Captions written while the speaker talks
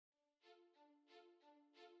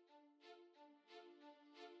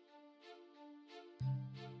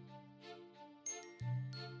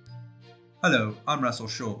Hello, I'm Russell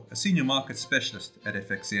Shaw, a senior market specialist at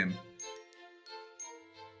FXCM.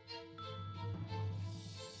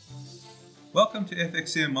 Welcome to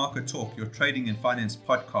FXCM Market Talk, your trading and finance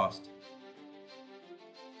podcast.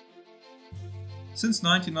 Since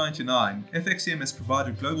 1999, FXCM has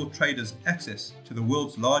provided global traders access to the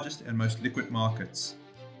world's largest and most liquid markets.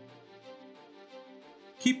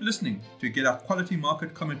 Keep listening to get our quality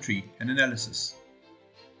market commentary and analysis.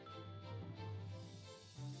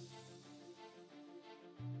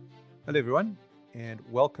 Hello, everyone, and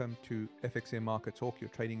welcome to FXM Market Talk, your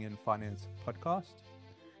trading and finance podcast.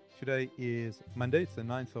 Today is Monday, it's the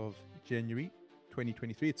 9th of January,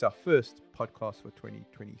 2023. It's our first podcast for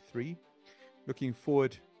 2023. Looking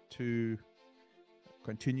forward to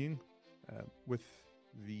continuing with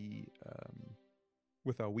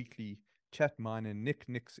our weekly chat. Mine and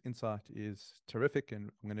Nick's insight is terrific, and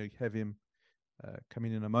I'm going to have him come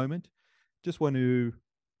in a moment. Just want to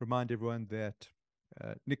remind everyone that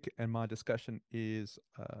Nick and my discussion is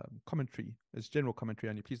commentary, as general commentary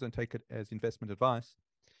only. Please don't take it as investment advice.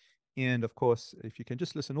 And of course, if you can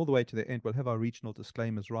just listen all the way to the end, we'll have our regional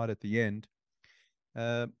disclaimers right at the end.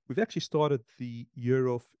 We've actually started the year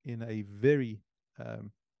off in a very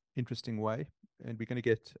interesting way, and we're going to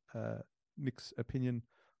get Nick's opinion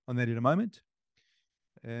on that in a moment.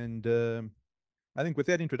 And I think with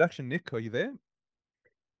that introduction, Nick, are you there?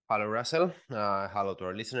 Hello, Russell. Hello to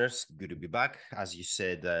our listeners. Good to be back. As you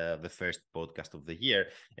said, the first podcast of the year,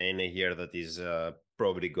 and a year that is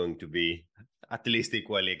probably going to be at least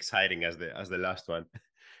equally exciting as the last one.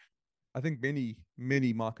 I think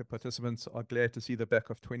many market participants are glad to see the back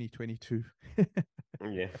of 2022.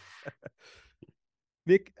 Yeah.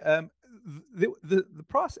 Nick, the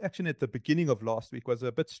price action at the beginning of last week was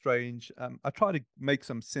a bit strange. I tried to make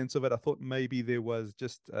some sense of it. I thought maybe there was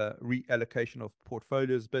just reallocation of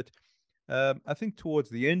portfolios, but I think towards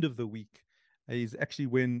the end of the week is actually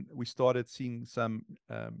when we started seeing some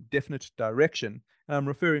definite direction. And I'm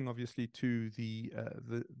referring obviously to the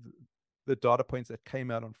data points that came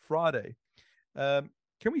out on Friday.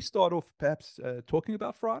 Can we start off perhaps talking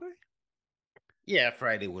about Friday? Yeah,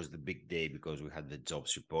 Friday was the big day because we had the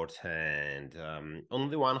jobs report, and on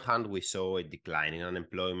the one hand, we saw a decline in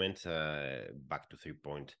unemployment back to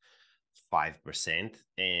 3.5%,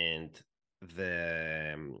 and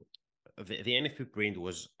the NFP print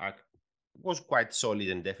was quite solid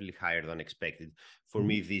and definitely higher than expected. For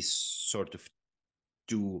me, these sort of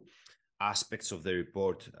two aspects of the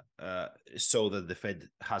report show that the Fed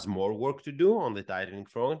has more work to do on the tightening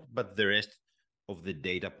front, but the rest of the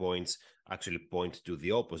data points actually point to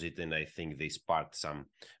the opposite, and I think they sparked some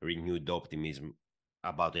renewed optimism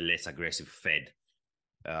about a less aggressive Fed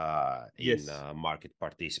in market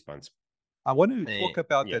participants. I want to talk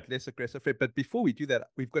about that less aggressive Fed, but before we do that,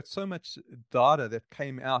 we've got so much data that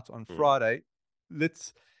came out on Friday.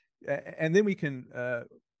 Let's go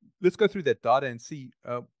through that data and see,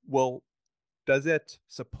 well, does that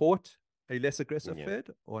support a less aggressive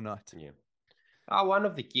Fed or not? Yeah. One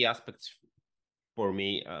of the key aspects for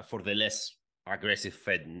me, for the less aggressive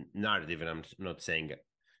Fed narrative, and I'm not saying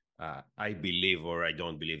I believe or I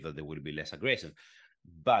don't believe that they will be less aggressive,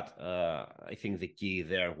 but I think the key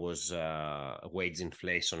there was wage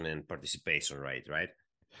inflation and participation rate, right?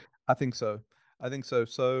 I think so.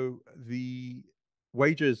 So the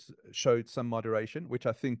wages showed some moderation, which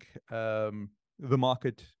I think the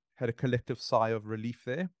market had a collective sigh of relief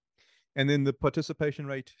there. And then the participation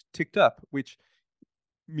rate ticked up, which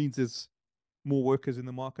means there's more workers in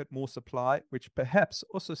the market, more supply, which perhaps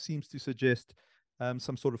also seems to suggest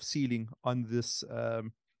some sort of ceiling on this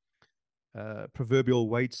proverbial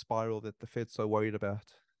wage spiral that the Fed's so worried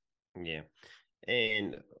about. Yeah.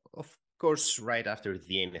 And of course, right after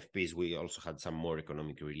the NFPs, we also had some more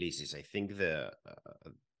economic releases. I think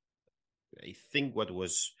what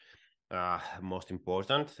was most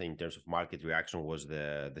important in terms of market reaction was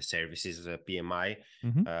the services PMI.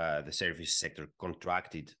 The service sector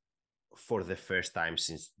contracted for the first time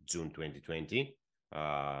since June 2020,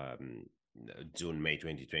 May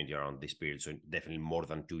 2020, around this period. So definitely more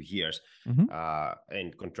than 2 years.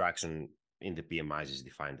 And contraction in the PMIs is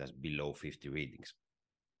defined as below 50 readings.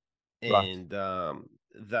 Right. And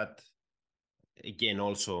that, again,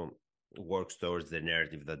 also works towards the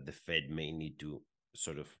narrative that the Fed may need to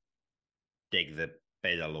sort of take the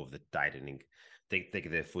pedal of the tightening, take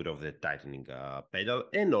the foot of the tightening pedal.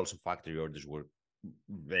 And also factory orders were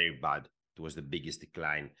very bad. It was the biggest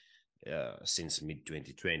decline since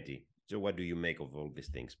mid-2020. So what do you make of all these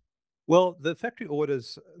things? Well, the factory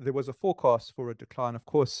orders, there was a forecast for a decline. Of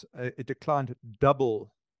course, it declined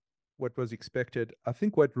double what was expected. I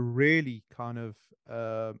think what really kind of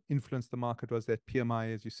influenced the market was that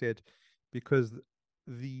PMI, as you said, because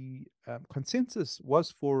the consensus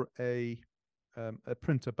was for a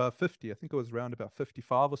print above 50. I think it was around about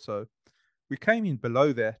 55 or so. We came in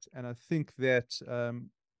below that, and I think that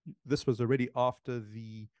this was already after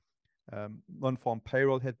the non-farm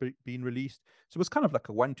payroll had been released. So it was kind of like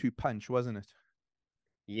a 1-2 punch, wasn't it?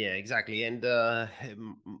 Yeah, exactly. And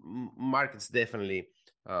markets definitely,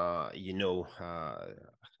 all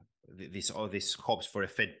these hopes for a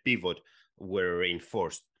Fed pivot were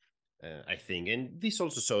reinforced, I think. And this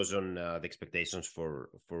also shows on the expectations for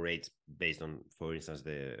rates based on, for instance,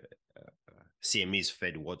 the CME's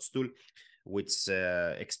Fed Watch tool, which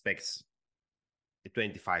expects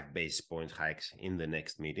 25 basis point hikes in the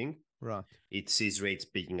next meeting. Right. It sees rates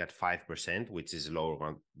peaking at 5%, which is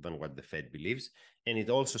lower than what the Fed believes. And it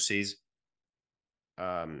also sees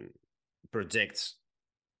projects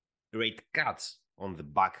rate cuts on the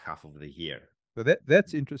back half of the year. So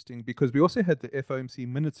that's interesting, because we also had the FOMC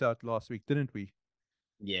minutes out last week, didn't we?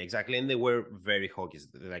 Yeah, exactly. And they were very hawkish.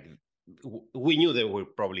 Like, we knew they were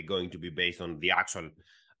probably going to be based on the actual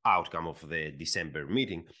outcome of the December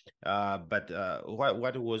meeting. But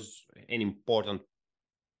what was an important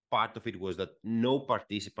part of it was that no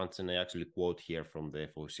participants, and I actually quote here from the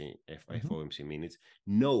FOMC minutes,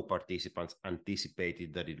 no participants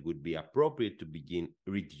anticipated that it would be appropriate to begin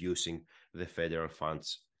reducing the federal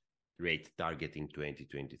funds rate target in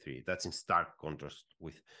 2023. That's in stark contrast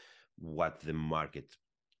with what the market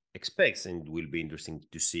expects, and will be interesting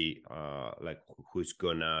to see like who's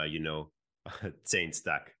gonna change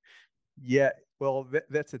tack. Yeah, well,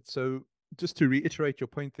 that's it. So just to reiterate your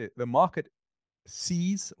point there, the market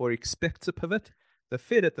sees or expects a pivot. The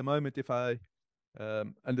Fed at the moment, if I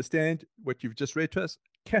understand what you've just read to us,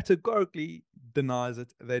 categorically denies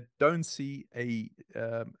it. They don't see a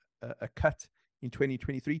cut in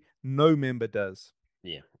 2023. No member does.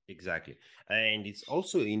 Yeah, exactly. And it's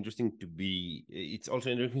also interesting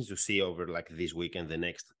to see over like this week and the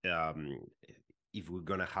next, if we're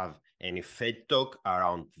going to have any Fed talk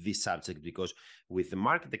around this subject, because with the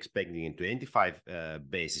market expecting a 25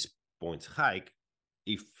 basis points hike,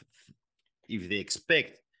 if they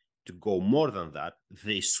expect to go more than that,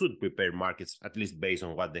 they should prepare markets, at least based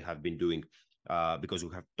on what they have been doing, because we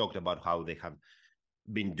have talked about how they have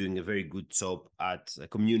been doing a very good job at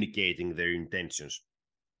communicating their intentions.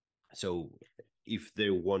 So if they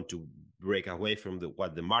want to break away from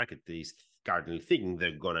what the market is currently thinking,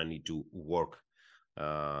 they're gonna need to work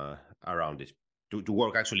around it, to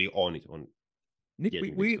work actually on it, on Nick,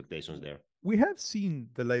 getting the expectations there. We have seen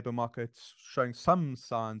the labor markets showing some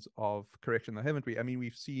signs of correction, though, haven't we? I mean,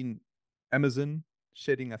 we've seen Amazon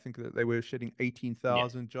shedding, I think that they were shedding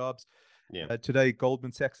 18,000 jobs. Yeah. Today,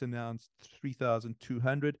 Goldman Sachs announced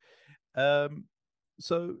 3,200.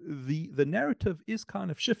 So the narrative is kind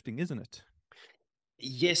of shifting, isn't it?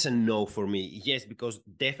 Yes and no for me. Yes, because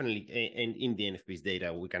definitely, and in the NFP's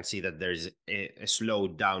data, we can see that there is a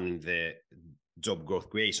slowdown in the job growth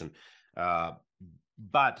creation.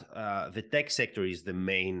 But the tech sector is the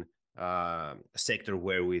main sector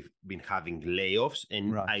where we've been having layoffs,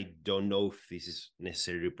 and Right. I don't know if this is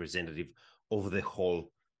necessarily representative of the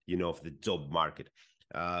whole, of the job market.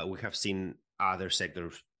 We have seen other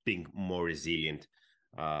sectors being more resilient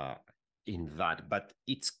in that, but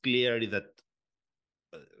it's clearly that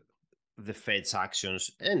the Fed's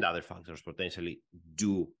actions and other factors potentially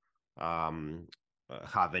do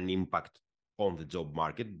have an impact on the job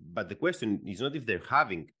market. But the question is not if they're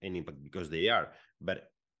having an impact, because they are,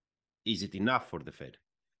 but is it enough for the Fed?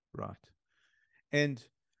 Right. And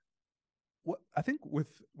what I think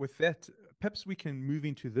with that, perhaps we can move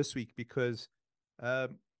into this week, because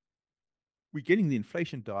we're getting the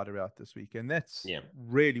inflation data out this week, and that's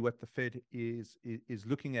really what the Fed is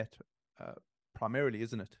looking at primarily,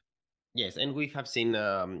 isn't it? Yes, and we have seen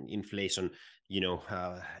inflation,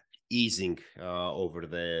 easing over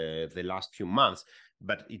the last few months,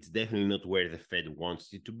 but it's definitely not where the Fed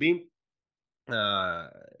wants it to be.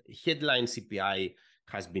 Headline CPI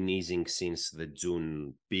has been easing since the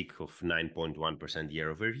June peak of 9.1% year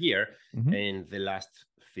over year, and the last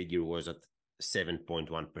figure was at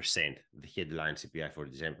 7.1%. The headline CPI for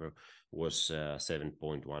December was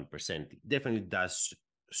 7.1%. It definitely does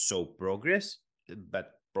show progress,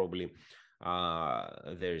 but probably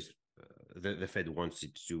there's the Fed wants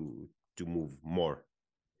it to move more.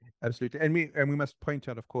 Absolutely, and we must point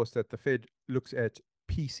out, of course, that the Fed looks at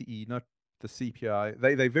PCE, not the CPI.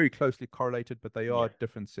 They very closely correlated, but they are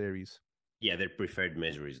different series. Yeah, their preferred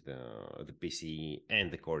measure is the PCE and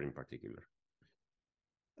the core in particular.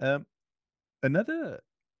 Another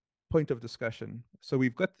point of discussion. So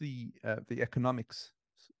we've got the economics.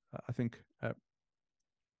 I think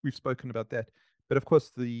we've spoken about that, But of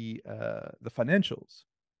course, the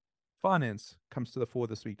finance comes to the fore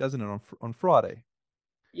this week, doesn't it? On Friday.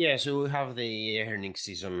 Yeah, so we have the earnings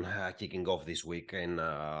season kicking off this week, and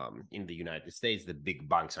in the United States, the big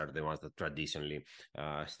banks are the ones that traditionally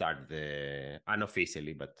start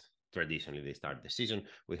unofficially, but traditionally they start the season.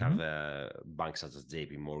 We have banks such as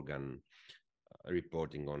JP Morgan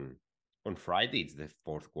reporting on Friday. It's the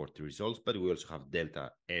fourth quarter results, but we also have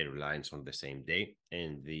Delta Airlines on the same day,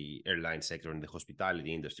 and the airline sector and the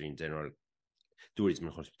hospitality industry in general, tourism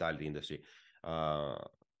and hospitality industry,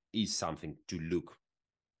 is something to look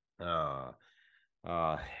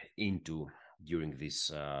into during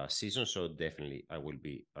this season. So definitely I will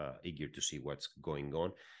be eager to see what's going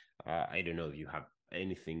on. I don't know if you have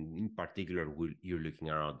anything in particular you're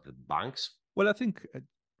looking around the banks. Well, I think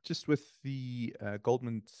just with the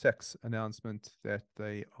Goldman Sachs announcement that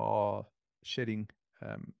they are shedding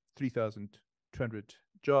 3,200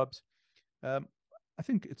 jobs, I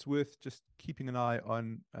think it's worth just keeping an eye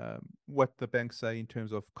on what the banks say in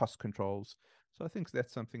terms of cost controls. So I think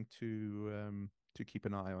that's something to keep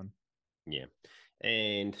an eye on. Yeah,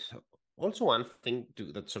 and also one thing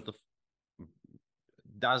that sort of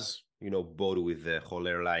does bode with the whole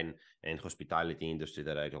airline and hospitality industry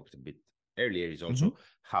that I talked a bit earlier is also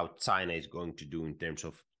how China is going to do in terms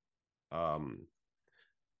of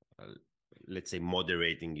let's say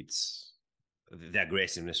moderating the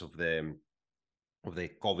aggressiveness of the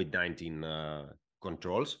COVID-19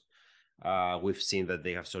 controls. We've seen that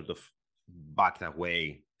they have sort of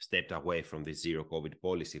stepped away from the zero COVID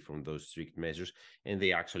policy, from those strict measures, and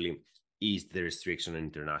they actually eased the restriction on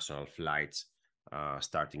international flights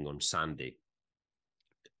starting on Sunday.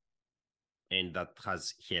 And that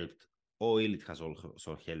has helped oil. It has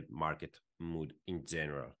also helped market mood in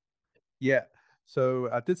general. Yeah. So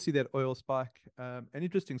I did see that oil spike. And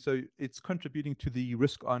interesting. So it's contributing to the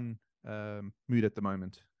risk on mood at the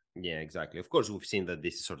moment. Yeah, exactly. Of course, we've seen that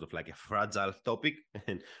this is sort of like a fragile topic,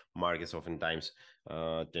 and markets oftentimes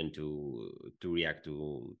tend to react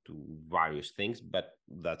to various things. But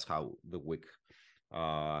that's how the week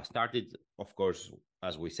started. Of course,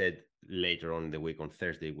 as we said, later on in the week, on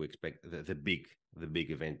Thursday, we expect the big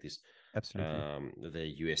event is absolutely the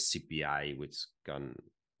US CPI, which can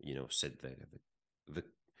set the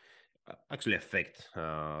actually affect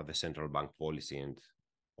the central bank policy and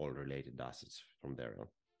all related assets from there on.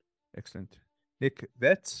 Excellent. Nick,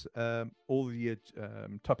 that's all the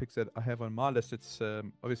topics that I have on my list. It's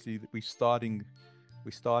obviously we're starting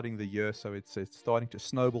the year, so it's starting to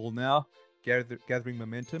snowball now, gathering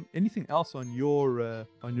momentum. Anything else on your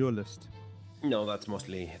list? No, that's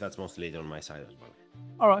mostly it on my side as well.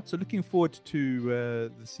 All right, so looking forward to the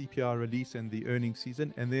CPI release and the earnings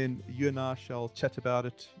season, and then you and I shall chat about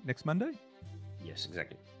it next Monday. Yes,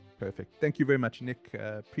 exactly. Perfect. Thank you very much, Nick.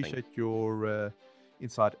 Appreciate your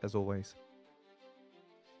insight as always.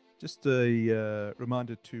 Just a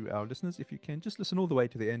reminder to our listeners, if you can just listen all the way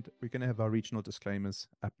to the end, we're going to have our regional disclaimers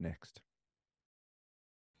up next.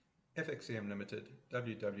 FXCM Limited,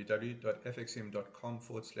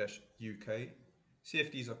 www.fxcm.com/UK.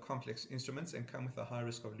 CFDs are complex instruments and come with a high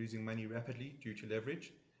risk of losing money rapidly due to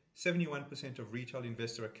leverage. 71% of retail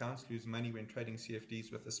investor accounts lose money when trading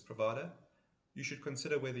CFDs with this provider. You should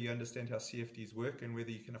consider whether you understand how CFDs work and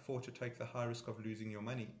whether you can afford to take the high risk of losing your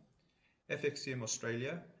money. FXCM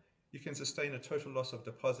Australia, you can sustain a total loss of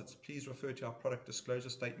deposits. Please refer to our product disclosure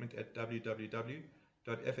statement at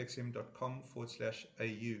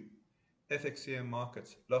www.fxcm.com/au. FXCM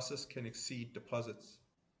Markets, losses can exceed deposits.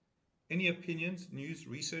 Any opinions, news,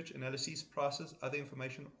 research, analyses, prices, other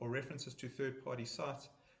information, or references to third-party sites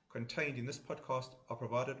contained in this podcast are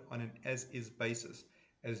provided on an as-is basis,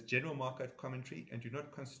 as general market commentary, and do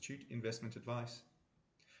not constitute investment advice.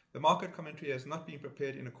 The market commentary has not been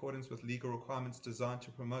prepared in accordance with legal requirements designed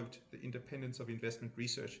to promote the independence of investment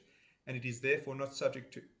research, and it is therefore not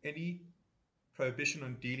subject to any prohibition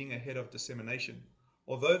on dealing ahead of dissemination.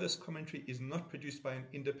 Although this commentary is not produced by an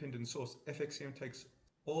independent source, FXCM takes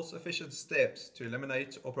all sufficient steps to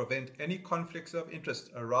eliminate or prevent any conflicts of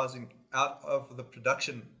interest arising out of the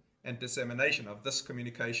production and dissemination of this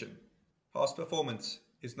communication. Past performance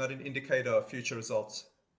is not an indicator of future results.